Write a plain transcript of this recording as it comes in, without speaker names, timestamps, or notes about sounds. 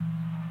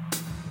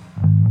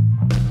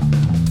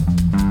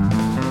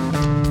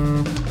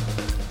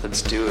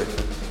Let's do it.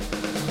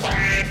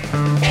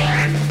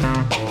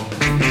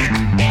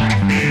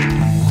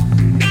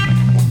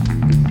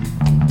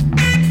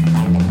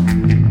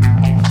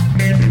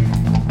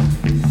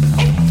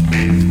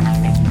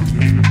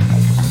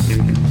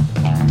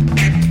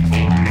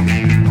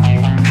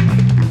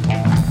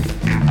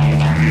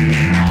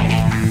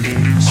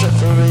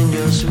 Suffering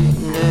your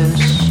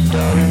sweetness,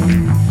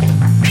 darling.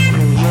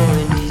 You're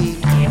in heat.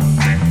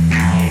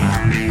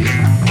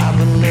 I've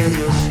been at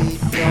your feet,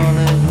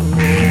 darling.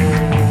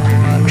 Oh,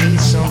 I need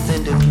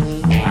something to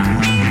clean.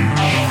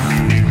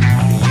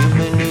 You've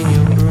been in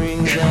your bring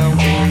down,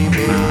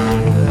 baby.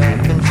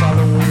 I've been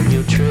following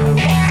your trail.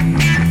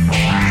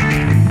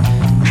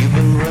 You've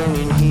been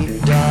bringing heat,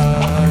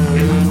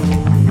 darling.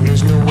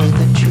 There's no way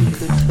that you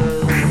could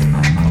fail.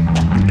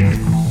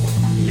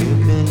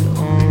 You've been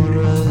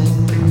alright.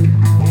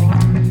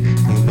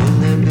 You've been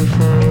there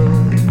before.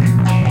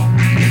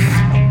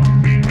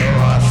 Oh,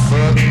 I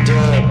fucked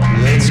up.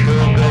 Let's go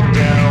back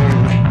down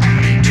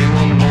to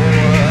a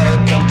more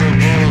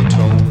comfortable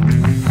tone.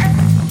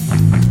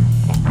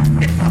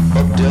 I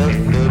fucked up,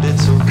 but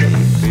it's okay,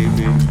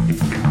 baby.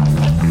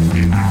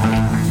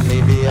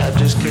 Maybe I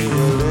just came a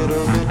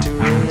little bit too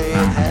early.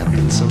 It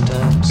happens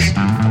sometimes.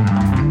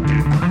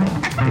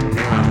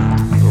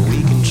 But we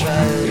can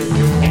try it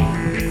again.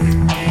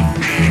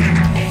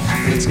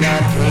 Let's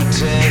not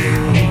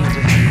pretend.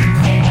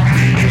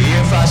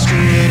 If I screw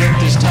it up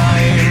this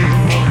time,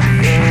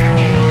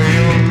 oh,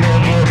 you'll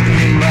never be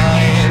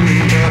mine.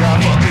 But I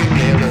fucking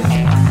nail it.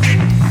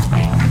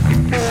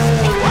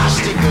 Oh, I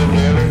stick a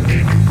nail it.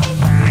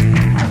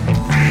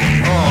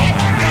 Oh,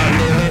 I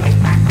nail it.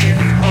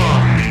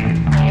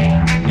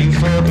 You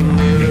fucking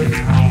nail it.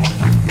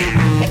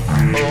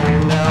 Oh,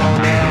 now,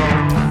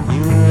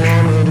 you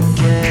want it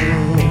again.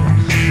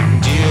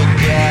 Dear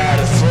God,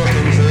 a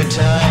fucking good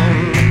time.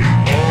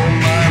 Oh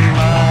my,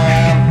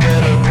 I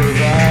better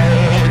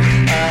provide.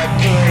 I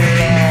can't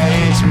lie,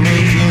 it's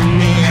making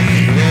me a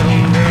little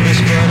nervous,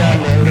 but I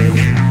know it.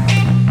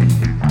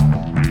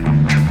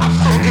 I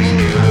fucking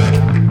knew it.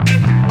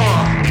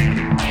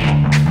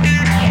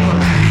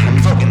 I'm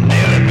fucking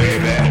nail it,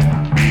 baby.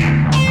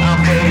 I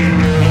fucking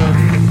nail it.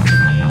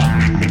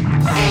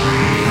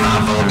 I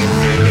fucking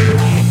nail it.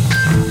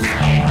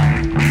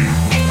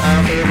 I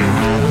fucking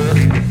nail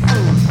it.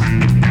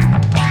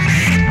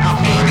 I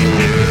fucking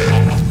nail it.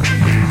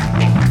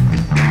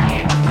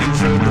 You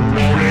fucking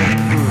nail it.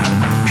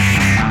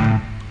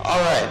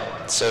 Alright,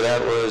 so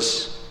that was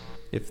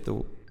If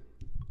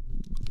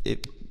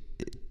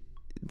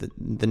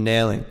the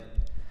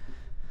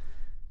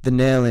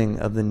nailing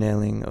of the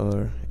nailing,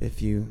 or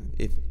if you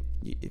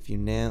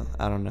nail,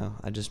 I don't know,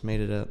 I just made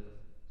it up.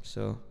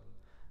 So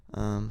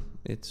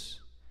it's,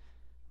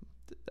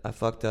 I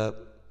fucked up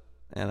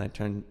and I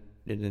turned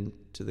it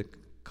into the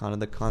kind of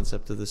the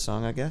concept of the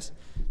song, I guess.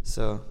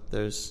 So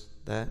there's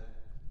that.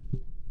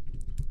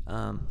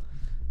 I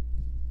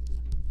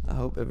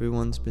hope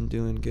everyone's been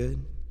doing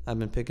good. I've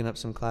been picking up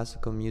some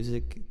classical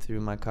music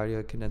through my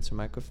cardioid condenser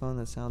microphone.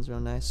 That sounds real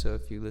nice. So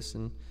if you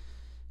listen,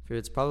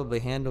 it's probably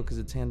Handel, because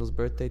it's Handel's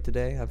birthday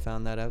today. I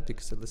found that out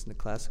because I listen to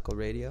classical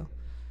radio.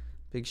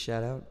 Big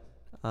shout out.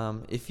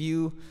 If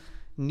you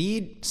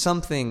need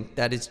something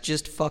that is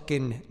just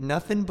fucking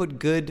nothing but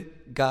good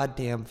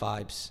goddamn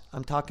vibes,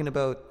 I'm talking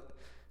about,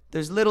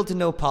 there's little to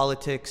no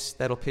politics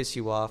that'll piss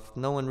you off.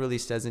 No one really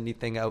says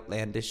anything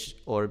outlandish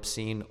or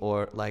obscene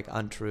or like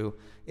untrue.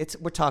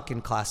 We're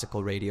talking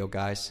classical radio,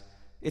 guys.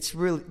 It's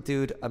really,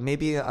 dude,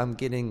 maybe I'm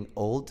getting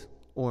old,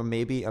 or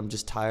maybe I'm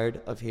just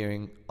tired of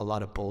hearing a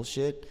lot of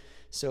bullshit.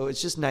 So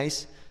it's just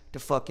nice to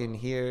fucking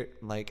hear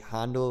like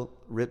Handel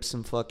rip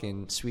some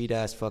fucking sweet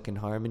ass fucking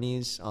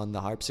harmonies on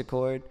the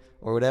harpsichord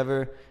or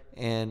whatever,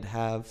 and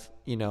have,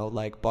 you know,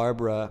 like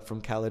Barbara from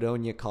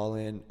Caledonia call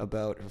in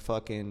about her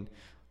fucking,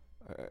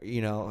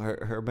 you know,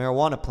 her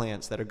marijuana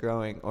plants that are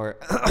growing, or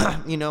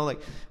you know,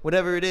 like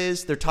whatever it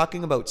is. They're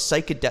talking about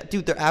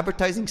dude, they're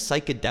advertising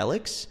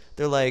psychedelics.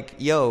 They're like,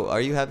 yo,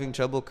 are you having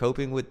trouble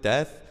coping with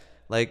death?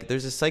 Like,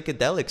 there's a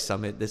psychedelic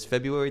summit this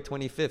February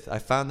 25th. I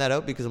found that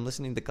out because I'm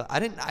listening to, I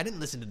didn't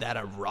listen to that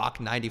on Rock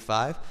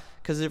 95,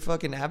 because they're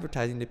fucking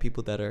advertising to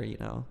people that are, you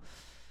know,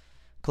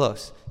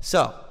 close.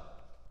 So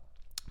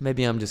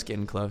maybe I'm just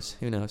getting close,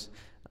 who knows.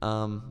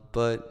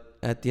 But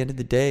at the end of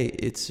the day,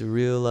 it's a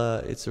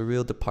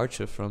real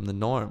departure from the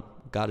norm,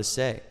 gotta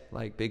say.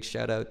 Like, big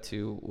shout out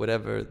to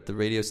whatever the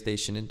radio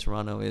station in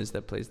Toronto is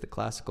that plays the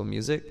classical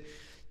music.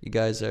 You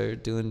guys are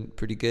doing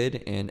pretty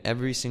good, and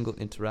every single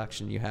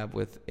interaction you have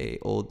with a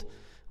old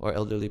or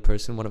elderly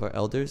person, one of our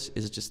elders,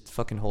 is just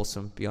fucking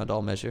wholesome beyond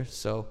all measure.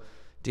 So,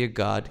 dear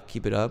God,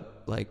 keep it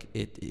up. Like,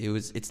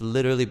 it's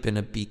literally been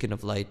a beacon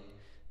of light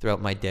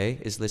throughout my day,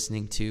 is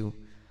listening to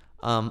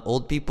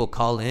old people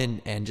call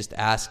in and just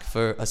ask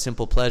for a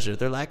simple pleasure.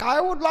 They're like, I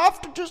would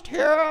love to just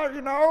hear, you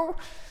know,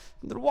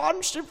 the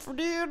one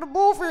symphony in the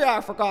movie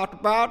I forgot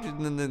about.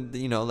 And then,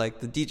 you know, like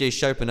the DJ's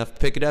sharp enough to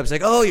pick it up. It's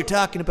like, oh, you're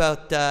talking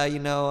about,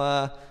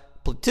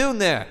 platoon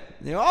there.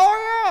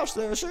 Oh, yes,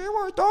 see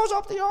where he throws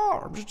up the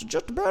arms. It's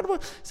just a bad one.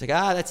 It's like,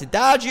 that's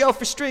adagio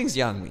for strings,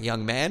 young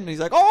man. And he's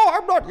like, oh,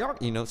 I'm not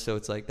young. So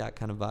it's like that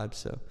kind of vibe.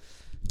 So,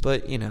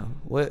 but,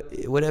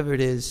 whatever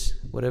it is,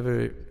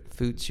 whatever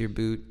foots your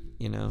boot,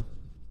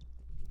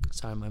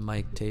 Sorry, my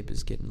mic tape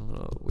is getting a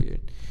little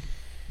weird.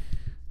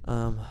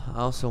 I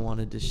also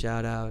wanted to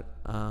shout out,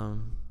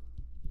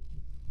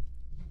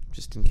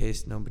 just in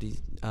case nobody,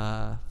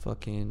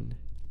 fucking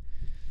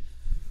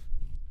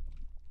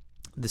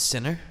The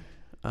Sinner,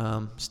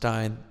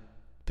 starring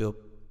Bill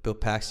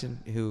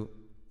Paxton, who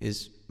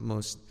is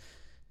most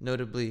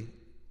notably,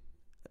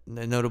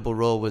 the notable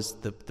role was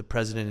the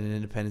president in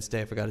Independence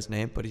Day. I forgot his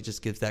name, but he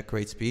just gives that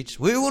great speech.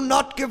 We will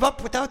not give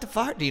up without the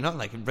fight.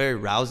 Like very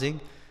rousing.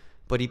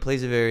 But he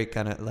plays a very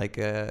kind of like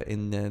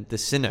in the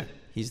Sinner.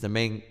 He's the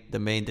main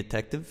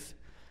detective.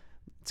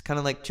 It's kind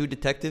of like True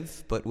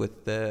Detective, but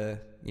with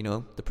the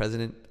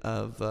president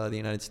of the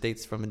United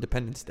States from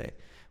Independence Day,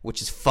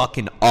 which is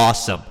fucking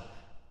awesome.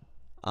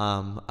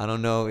 I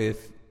don't know if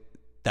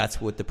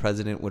that's what the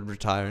president would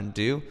retire and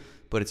do,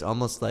 but it's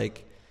almost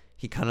like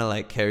he kind of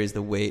like carries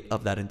the weight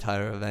of that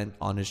entire event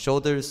on his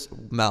shoulders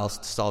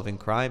whilst solving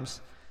crimes.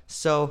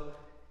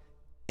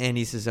 And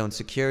he's his own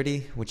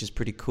security, which is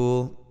pretty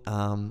cool.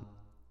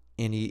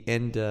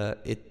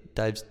 It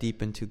dives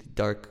deep into the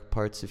dark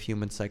parts of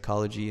human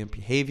psychology and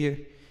behavior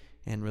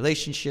and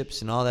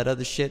relationships and all that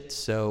other shit.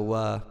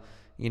 So,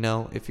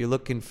 if you're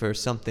looking for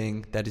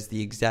something that is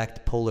the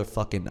exact polar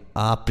fucking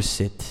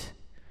opposite,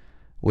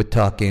 we're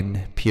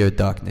talking pure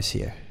darkness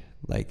here.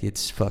 Like,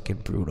 it's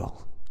fucking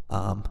brutal.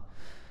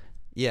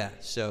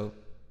 So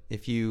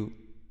if you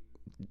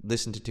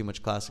listen to too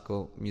much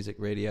classical music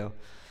radio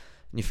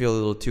and you feel a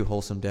little too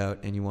wholesomed out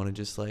and you want to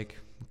just like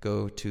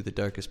go to the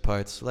darkest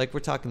parts, like we're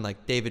talking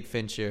like David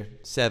Fincher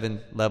 7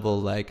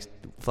 level like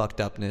fucked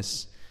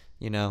upness,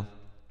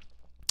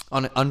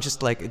 on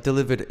just like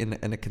delivered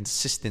in a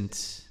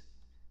consistent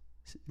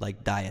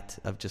like diet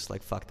of just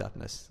like fucked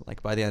upness.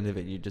 Like by the end of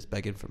it, you're just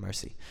begging for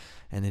mercy,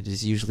 and it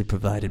is usually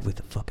provided with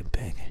a fucking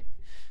bang.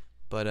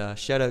 But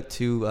shout out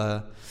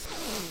to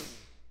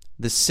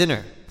The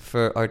Sinner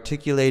for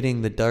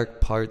articulating the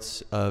dark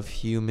parts of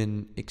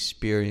human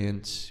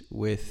experience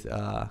with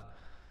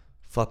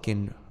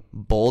fucking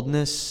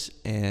boldness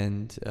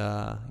and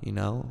a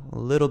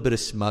little bit of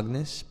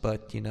smugness,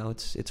 but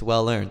it's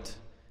well earned,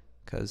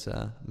 because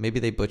maybe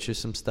they butcher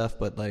some stuff,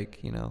 but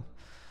like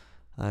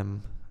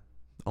I'm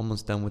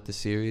almost done with the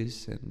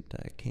series, and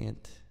I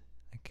can't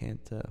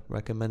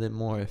recommend it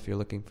more if you're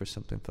looking for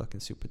something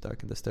fucking super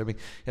dark and disturbing.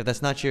 If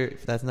that's not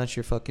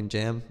your fucking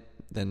jam,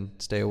 then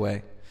stay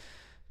away,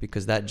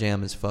 because that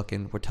jam is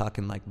fucking, we're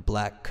talking like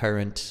black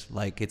currant,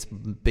 like it's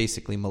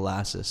basically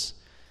molasses.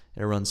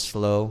 It runs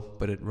slow,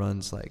 but it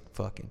runs like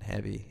fucking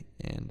heavy,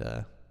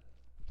 and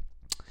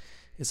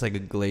it's like a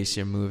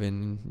glacier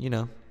moving,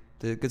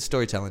 the good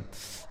storytelling.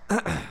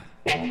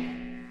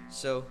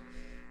 So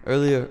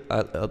earlier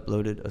I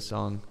uploaded a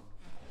song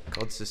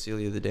called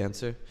Cecilia the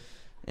Dancer,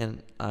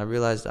 and I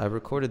realized I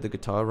recorded the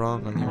guitar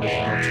wrong on the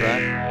original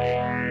track.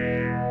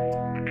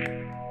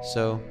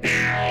 So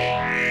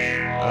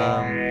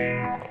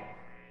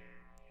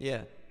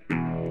yeah,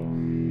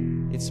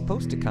 it's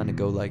supposed to kind of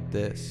go like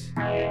this.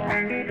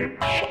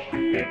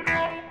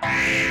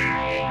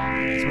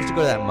 It's supposed to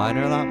go to that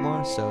minor a lot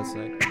more, so it's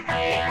like.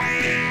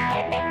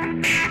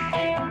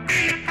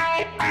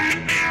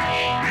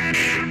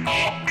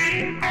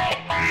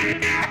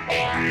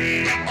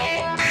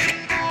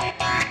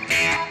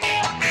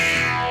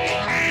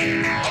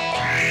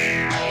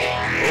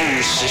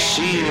 Oh,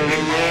 Cecilia,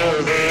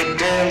 the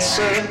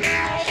dancer,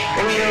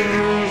 and your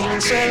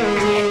movements are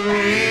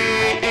real.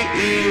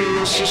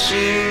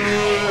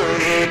 Cecilia,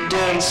 the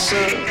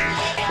dancer,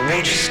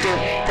 won't you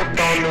step up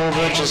on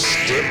over, just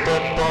step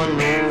up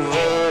on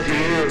over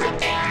here.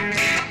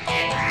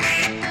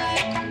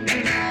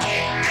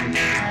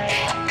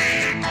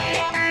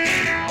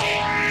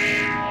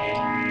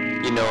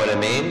 You know what I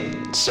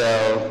mean? So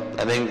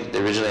I think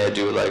originally I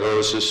do like,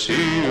 oh,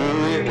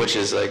 Cecilia, which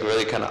is like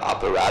really kind of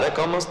operatic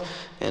almost,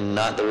 and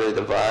not really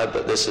the vibe,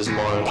 but this is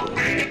more.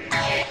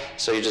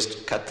 So you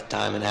just cut the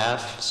time in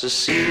half.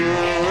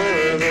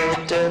 Cecilia the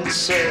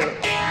dancer,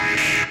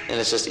 and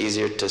it's just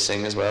easier to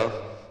sing as well.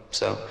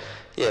 So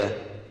yeah,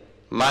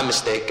 my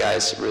mistake,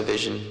 guys.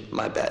 Revision,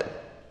 my bad.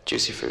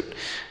 Juicy fruit.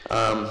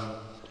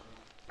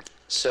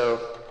 So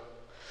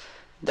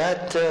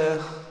that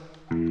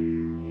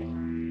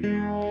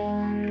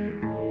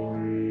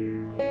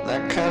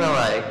kind of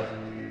like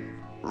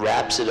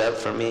wraps it up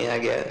for me, I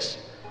guess.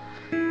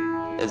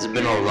 It's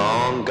been a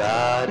long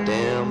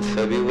goddamn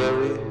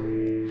February.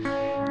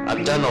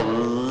 I've done a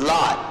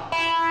lot,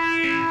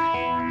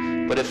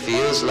 but it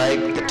feels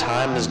like the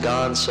time has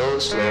gone so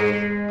slow.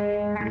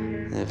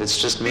 If it's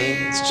just me,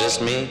 it's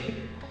just me.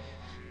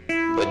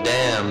 But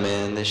damn,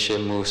 man, this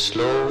shit moves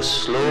slow,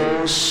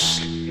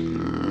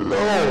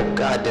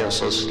 goddamn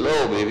so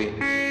slow, baby.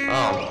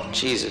 Oh,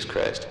 Jesus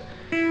Christ.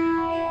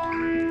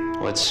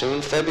 But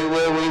soon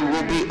February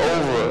will be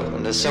over,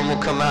 and the sun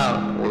will come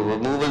out. We will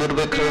move a little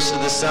bit closer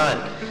to the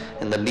sun,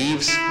 and the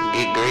leaves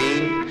get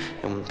green,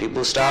 and when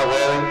people start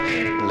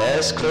wearing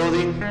less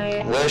clothing,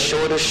 wear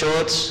shorter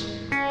shorts,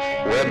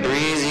 wear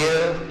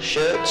breezier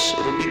shirts,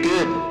 it'll be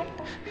good.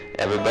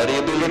 Everybody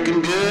will be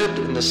looking good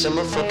in the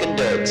summer fucking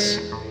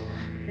duds.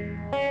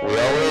 We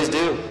always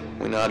do.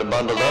 We know how to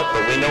bundle up,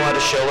 but we know how to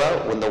show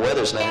out when the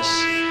weather's nice.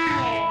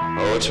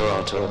 Oh,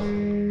 Toronto,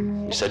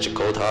 you're such a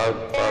cold, hard,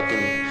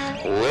 fucking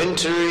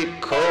wintry,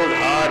 cold,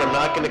 hard. I'm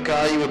not gonna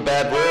call you a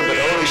bad word, but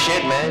holy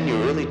shit, man, you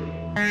really,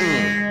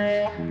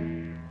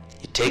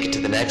 you take it to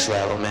the next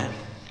level, man.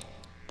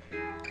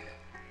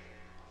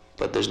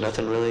 But there's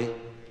nothing really,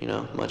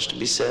 much to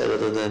be said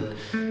other than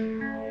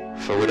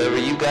for whatever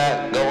you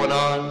got going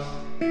on,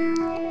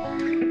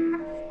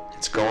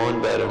 it's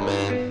going better,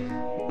 man.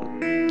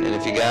 And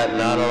if you got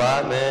not a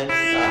lot, man,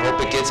 I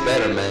hope it gets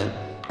better, man.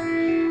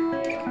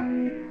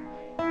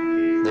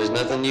 There's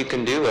nothing you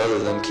can do other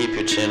than keep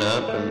your chin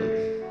up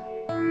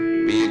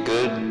and be a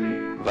good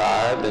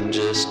vibe and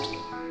just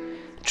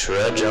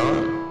trudge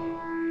on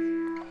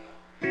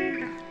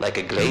like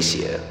a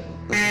glacier.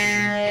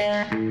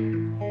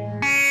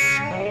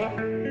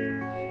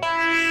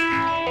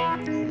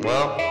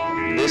 Well,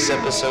 this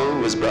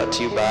episode was brought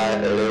to you by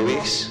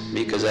Airweeks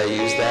because I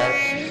use that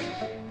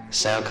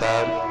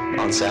SoundCloud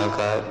on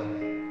SoundCloud.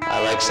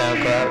 I like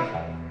SoundCloud.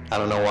 I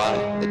don't know why.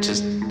 It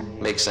just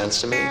makes sense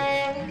to me.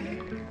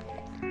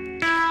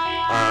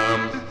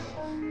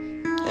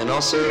 And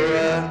also,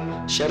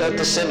 shout out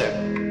to Sinner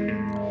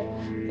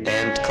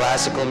and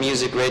classical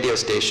music radio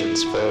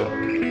stations for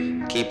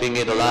keeping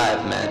it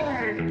alive,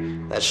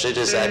 man. That shit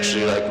is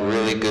actually like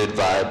really good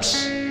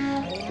vibes.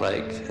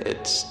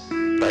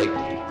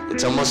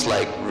 It's almost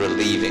like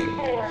relieving.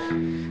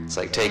 It's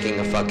like taking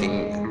a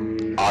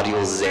fucking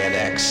audio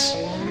Xanax.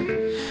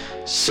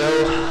 So,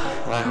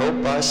 I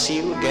hope I see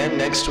you again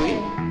next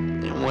week.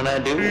 And when I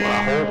do,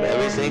 I hope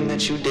everything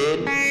that you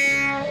did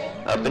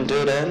up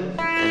until then,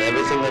 and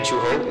everything that you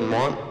hope and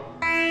want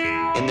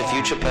in the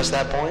future past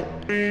that point,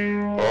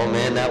 oh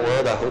man, I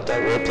hope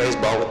that world plays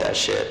ball with that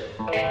shit.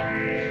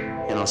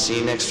 And I'll see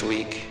you next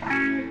week.